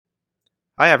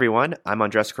Hi, everyone. I'm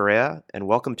Andres Correa, and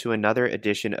welcome to another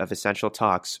edition of Essential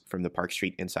Talks from the Park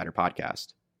Street Insider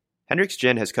Podcast. Hendrick's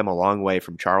Gin has come a long way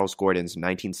from Charles Gordon's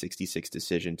 1966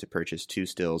 decision to purchase two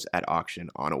stills at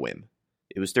auction on a whim.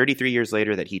 It was 33 years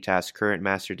later that he tasked current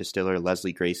master distiller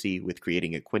Leslie Gracie with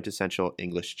creating a quintessential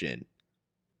English gin.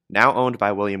 Now owned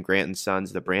by William Grant &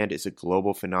 Sons, the brand is a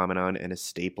global phenomenon and a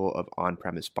staple of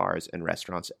on-premise bars and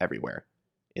restaurants everywhere.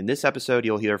 In this episode,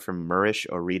 you'll hear from Murish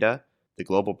Orita, the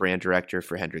global brand director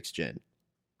for Hendrick's Gin.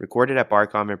 Recorded at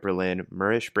Barcom in Berlin,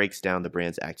 Murish breaks down the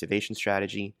brand's activation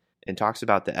strategy and talks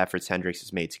about the efforts Hendrick's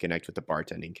has made to connect with the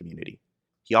bartending community.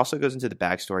 He also goes into the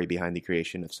backstory behind the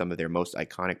creation of some of their most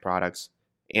iconic products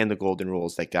and the golden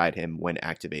rules that guide him when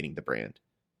activating the brand.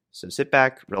 So sit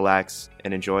back, relax,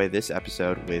 and enjoy this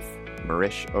episode with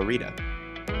Murish Orita.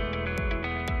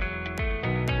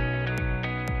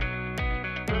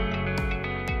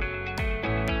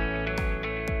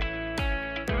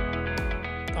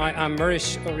 I am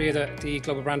Murish Orita, the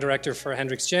Global Brand Director for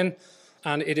Hendrick's Gin,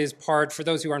 and it is part, for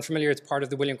those who aren't familiar, it's part of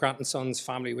the William Grant & Sons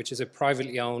family, which is a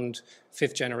privately owned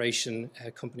fifth-generation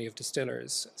company of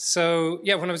distillers. So,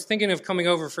 when I was thinking of coming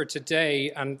over for today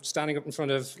and standing up in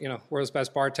front of, world's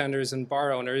best bartenders and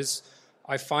bar owners,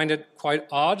 I find it quite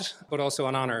odd, but also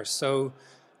an honor. So,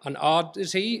 an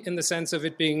oddity in the sense of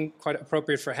it being quite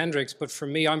appropriate for Hendrick's, but for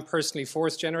me, I'm personally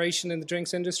fourth generation in the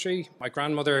drinks industry. My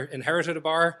grandmother inherited a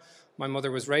bar. My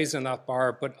mother was raised in that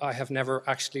bar, but I have never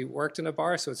actually worked in a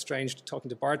bar, so it's strange talking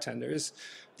to bartenders.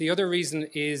 The other reason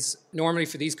is normally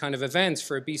for these kind of events,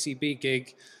 for a BCB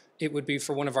gig, it would be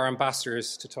for one of our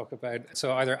ambassadors to talk about.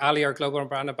 So either Ali, our global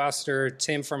brand ambassador,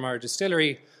 Tim from our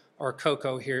distillery, or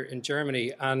Coco here in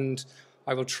Germany. And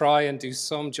I will try and do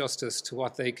some justice to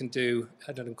what they can do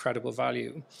at an incredible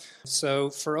value. So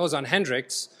for us on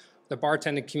Hendrick's, the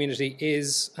bartending community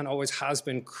is and always has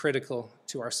been critical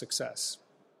to our success.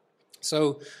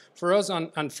 So for us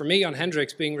and for me on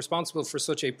Hendrick's, being responsible for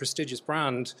such a prestigious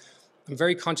brand, I'm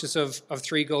very conscious of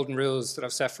three golden rules that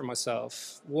I've set for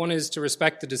myself. One is to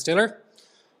respect the distiller,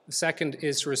 the second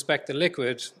is to respect the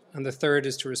liquid, and the third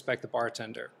is to respect the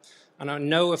bartender. And I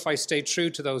know if I stay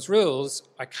true to those rules,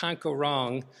 I can't go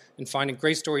wrong in finding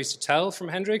great stories to tell from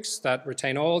Hendrick's that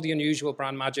retain all the unusual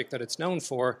brand magic that it's known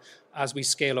for as we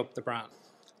scale up the brand.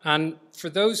 And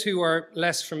for those who are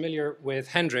less familiar with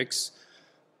Hendrick's,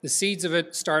 the seeds of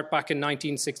it start back in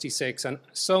 1966, and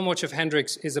so much of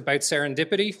Hendrick's is about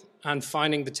serendipity and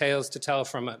finding the tales to tell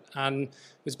from it. And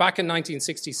it was back in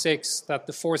 1966 that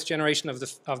the fourth generation of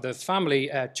the family,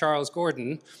 Charles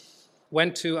Gordon,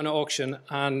 went to an auction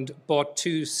and bought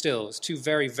two stills, two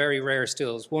very, very rare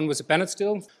stills. One was a Bennett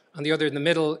still, and the other in the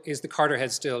middle is the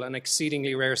Carterhead still, an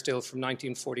exceedingly rare still from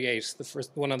 1948, the first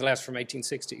one on the left from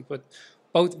 1860, but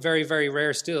both very, very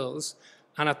rare stills.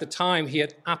 And at the time, he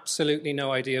had absolutely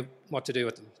no idea what to do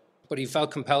with them. But he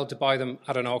felt compelled to buy them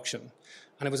at an auction.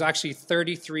 And it was actually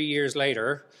 33 years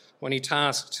later when he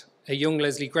tasked a young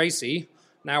Leslie Gracie,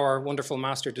 now our wonderful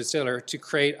master distiller, to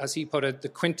create, as he put it, the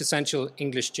quintessential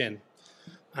English gin.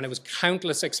 And it was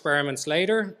countless experiments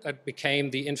later that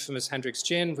became the infamous Hendrick's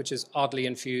Gin, which is oddly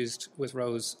infused with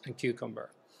rose and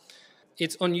cucumber.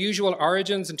 Its unusual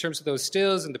origins in terms of those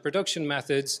stills and the production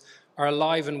methods are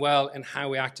alive and well in how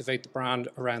we activate the brand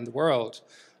around the world.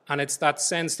 And it's that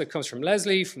sense that comes from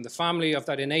Leslie, from the family, of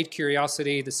that innate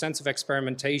curiosity, the sense of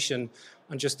experimentation,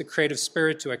 and just the creative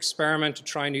spirit to experiment, to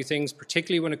try new things,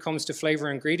 particularly when it comes to flavor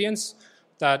ingredients,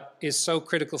 that is so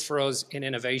critical for us in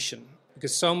innovation.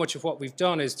 Because so much of what we've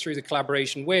done is through the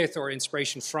collaboration with or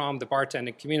inspiration from the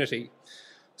bartending community.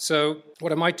 So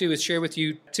what I might do is share with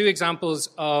you two examples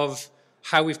of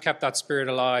how we've kept that spirit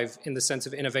alive in the sense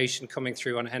of innovation coming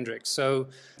through on Hendrick's. So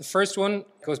the first one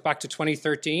goes back to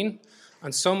 2013,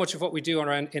 and so much of what we do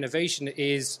around innovation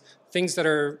is things that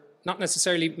are not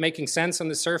necessarily making sense on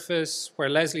the surface, where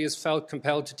Leslie has felt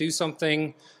compelled to do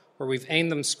something, where we've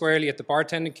aimed them squarely at the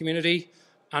bartending community,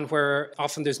 and where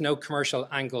often there's no commercial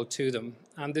angle to them.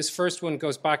 And this first one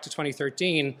goes back to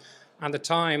 2013, and the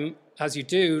time, as you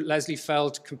do, Leslie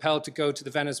felt compelled to go to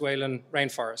the Venezuelan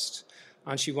rainforest.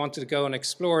 And she wanted to go and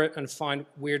explore it and find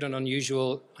weird and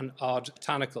unusual and odd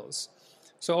botanicals.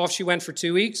 So off she went for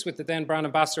 2 weeks with the then brand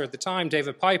ambassador at the time,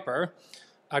 David Piper.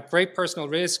 At great personal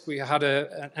risk, we had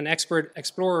an expert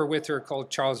explorer with her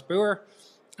called Charles Brewer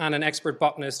and an expert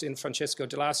botanist in Francisco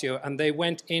de Lacio, and they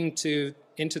went into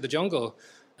the jungle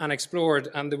and explored,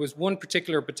 and there was one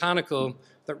particular botanical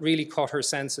that really caught her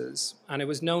senses, and it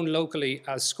was known locally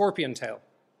as scorpion tail.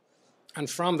 And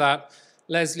from that,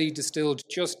 Leslie distilled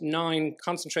just 9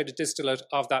 concentrated distillate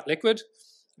of that liquid,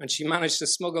 and she managed to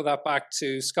smuggle that back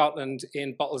to Scotland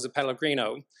in bottles of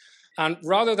Pellegrino. And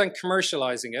rather than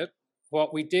commercializing it,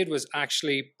 what we did was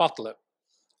actually bottle it.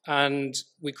 And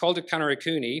we called it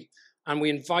Kanarikuni. And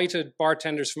we invited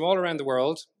bartenders from all around the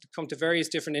world to come to various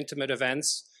different intimate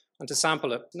events and to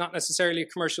sample it. Not necessarily a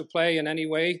commercial play in any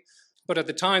way, but at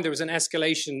the time there was an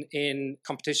escalation in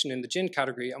competition in the gin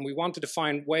category, and we wanted to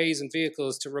find ways and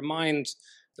vehicles to remind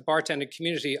the bartending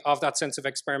community of that sense of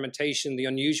experimentation, the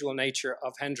unusual nature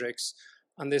of Hendrick's,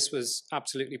 and this was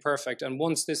absolutely perfect. And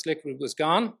once this liquid was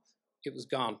gone, it was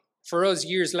gone. For us,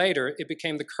 years later, it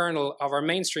became the kernel of our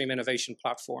mainstream innovation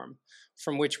platform,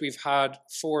 from which we've had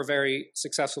 4 very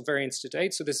successful variants to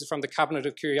date. So this is from the Cabinet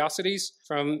of Curiosities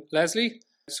from Leslie.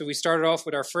 So we started off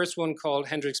with our first one called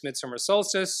Hendrick's Midsummer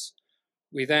Solstice.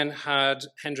 We then had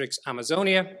Hendrick's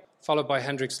Amazonia, followed by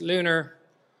Hendrick's Lunar,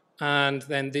 and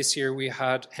then this year we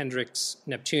had Hendrick's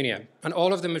Neptunia. And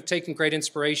all of them have taken great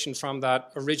inspiration from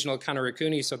that original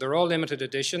Kanarikuni, so they're all limited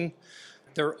edition.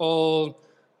 They're all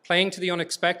playing to the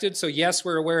unexpected. So yes,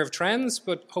 we're aware of trends,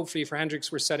 but hopefully for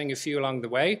Hendrick's, we're setting a few along the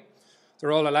way.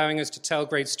 They're all allowing us to tell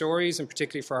great stories, and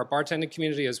particularly for our bartending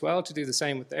community as well, to do the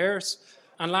same with theirs.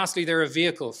 And lastly, they're a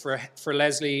vehicle for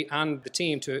Leslie and the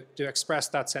team to express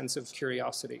that sense of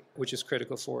curiosity, which is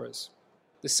critical for us.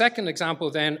 The second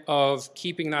example then of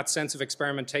keeping that sense of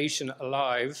experimentation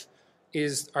alive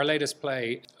is our latest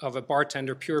play of a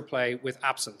bartender pure play with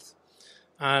absinthe.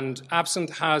 And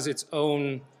absinthe has its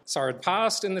own sordid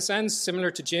past in the sense,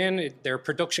 similar to gin. They're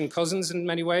production cousins in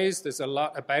many ways. There's a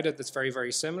lot about it that's very,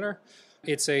 very similar.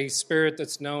 It's a spirit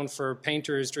that's known for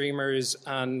painters, dreamers,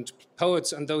 and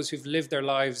poets, and those who've lived their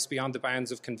lives beyond the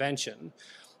bounds of convention.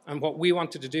 And what we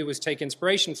wanted to do was take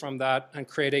inspiration from that and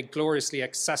create a gloriously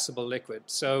accessible liquid.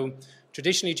 So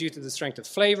traditionally, due to the strength of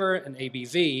flavor and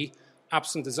ABV,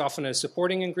 absinthe is often a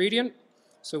supporting ingredient.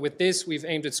 So with this, we've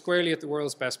aimed it squarely at the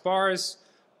world's best bars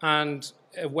and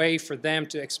a way for them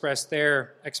to express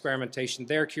their experimentation,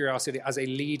 their curiosity as a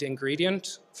lead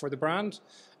ingredient for the brand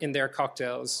in their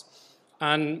cocktails.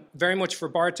 And very much for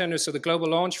bartenders, so the global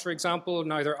launch, for example,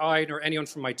 neither I nor anyone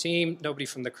from my team, nobody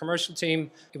from the commercial team,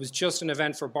 it was just an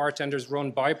event for bartenders run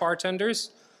by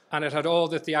bartenders. And it had all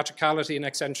the theatricality and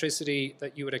eccentricity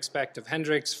that you would expect of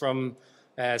Hendrick's, from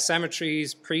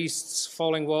cemeteries, priests,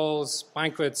 falling walls,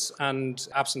 banquets, and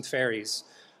absinthe fairies.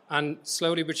 And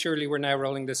slowly but surely, we're now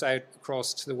rolling this out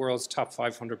across to the world's top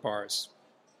 500 bars.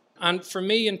 And for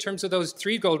me, in terms of those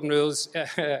 3 golden rules,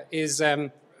 is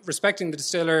respecting the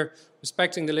distiller,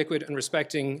 respecting the liquid, and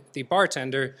respecting the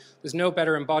bartender. There's no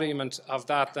better embodiment of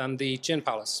that than the Gin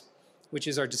Palace, which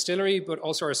is our distillery, but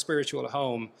also our spiritual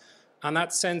home. And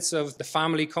that sense of the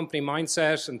family company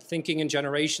mindset and thinking in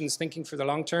generations, thinking for the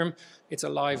long term, it's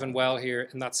alive and well here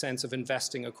in that sense of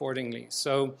investing accordingly.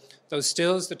 So those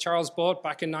stills that Charles bought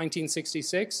back in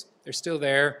 1966, they're still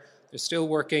there. They're still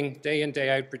working day in,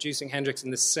 day out, producing Hendrick's in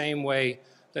the same way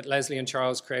that Leslie and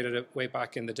Charles created it way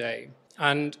back in the day.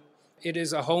 And it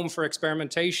is a home for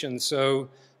experimentation. So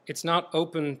it's not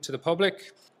open to the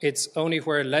public. It's only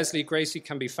where Leslie Gracie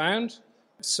can be found.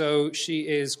 So she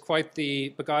is quite the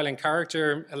beguiling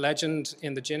character, a legend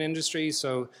in the gin industry,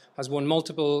 so has won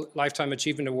multiple Lifetime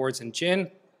Achievement Awards in gin.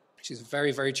 She's a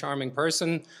very, very charming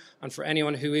person. And for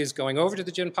anyone who is going over to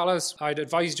the Gin Palace, I'd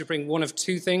advise you to bring one of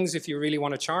 2 things if you really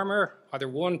want to charm her. Either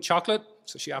one, chocolate.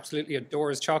 So she absolutely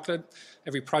adores chocolate.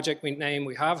 Every project we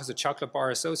have has a chocolate bar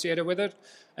associated with it.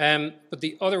 But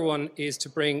the other one is to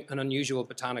bring an unusual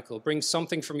botanical. Bring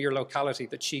something from your locality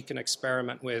that she can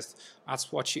experiment with.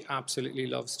 That's what she absolutely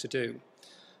loves to do.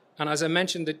 And as I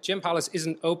mentioned, the Gin Palace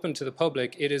isn't open to the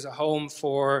public. It is a home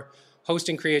for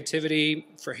hosting creativity,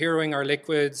 for heroing our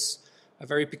liquids, a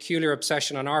very peculiar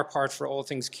obsession on our part for all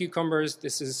things cucumbers.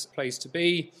 This is a place to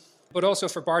be. But also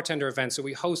for bartender events. So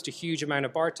we host a huge amount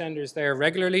of bartenders there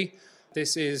regularly.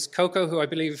 This is Coco, who I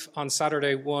believe on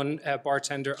Saturday won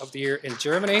Bartender of the Year in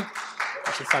Germany,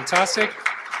 which is fantastic.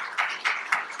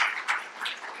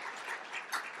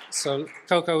 So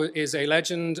Coco is a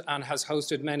legend and has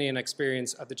hosted many an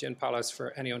experience at the Gin Palace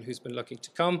for anyone who's been looking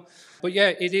to come. But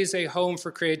yeah, it is a home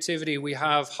for creativity. We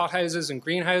have hothouses and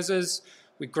greenhouses.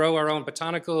 We grow our own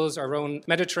botanicals, our own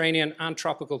Mediterranean and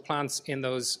tropical plants in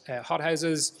those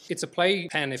hothouses. It's a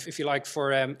playpen, if you like,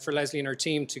 for Leslie and her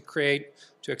team to create,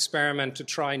 to experiment, to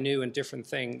try new and different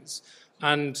things.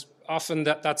 And often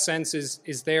that sense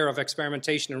is there of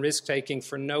experimentation and risk-taking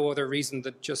for no other reason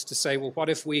than just to say, well, what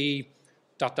if we ...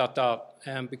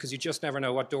 because you just never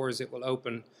know what doors it will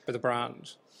open for the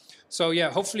brand. So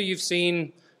yeah, hopefully you've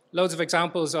seen loads of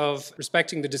examples of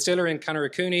respecting the distiller in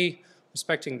Kanarikuni,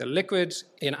 respecting the liquid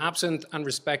in absinthe, and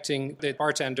respecting the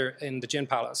bartender in the Gin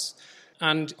Palace.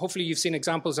 And hopefully you've seen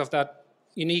examples of that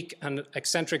unique and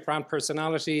eccentric brand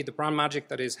personality, the brand magic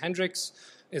that is Hendrick's,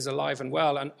 is alive and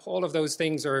well. And all of those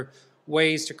things are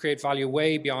ways to create value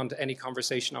way beyond any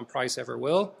conversation on price ever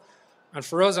will. And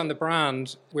for us on the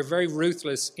brand, we're very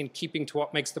ruthless in keeping to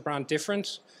what makes the brand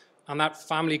different. And that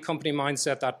family company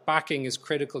mindset, that backing is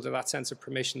critical to that sense of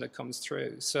permission that comes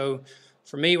through. So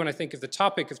for me, when I think of the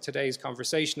topic of today's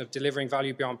conversation of delivering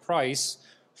value beyond price,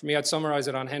 for me, I'd summarize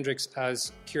it on Hendrick's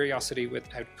as curiosity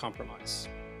without compromise.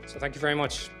 So thank you very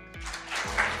much.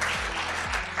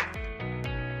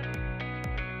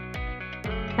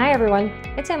 Hi everyone,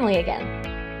 it's Emily again.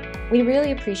 We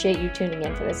really appreciate you tuning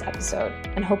in for this episode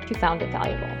and hope you found it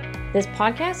valuable. This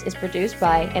podcast is produced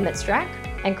by Emmett Strack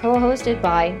and co-hosted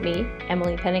by me,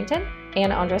 Emily Pennington,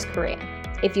 and Andres Correa.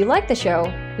 If you like the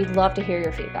show, we'd love to hear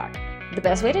your feedback. The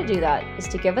best way to do that is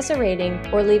to give us a rating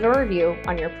or leave a review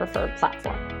on your preferred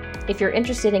platform. If you're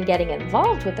interested in getting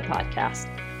involved with the podcast,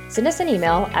 send us an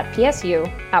email at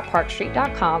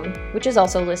psu@parkstreet.com, which is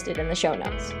also listed in the show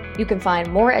notes. You can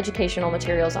find more educational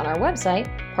materials on our website,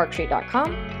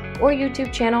 parkstreet.com, or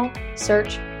YouTube channel,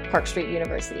 search Park Street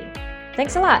University.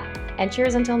 Thanks a lot, and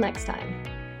cheers until next time.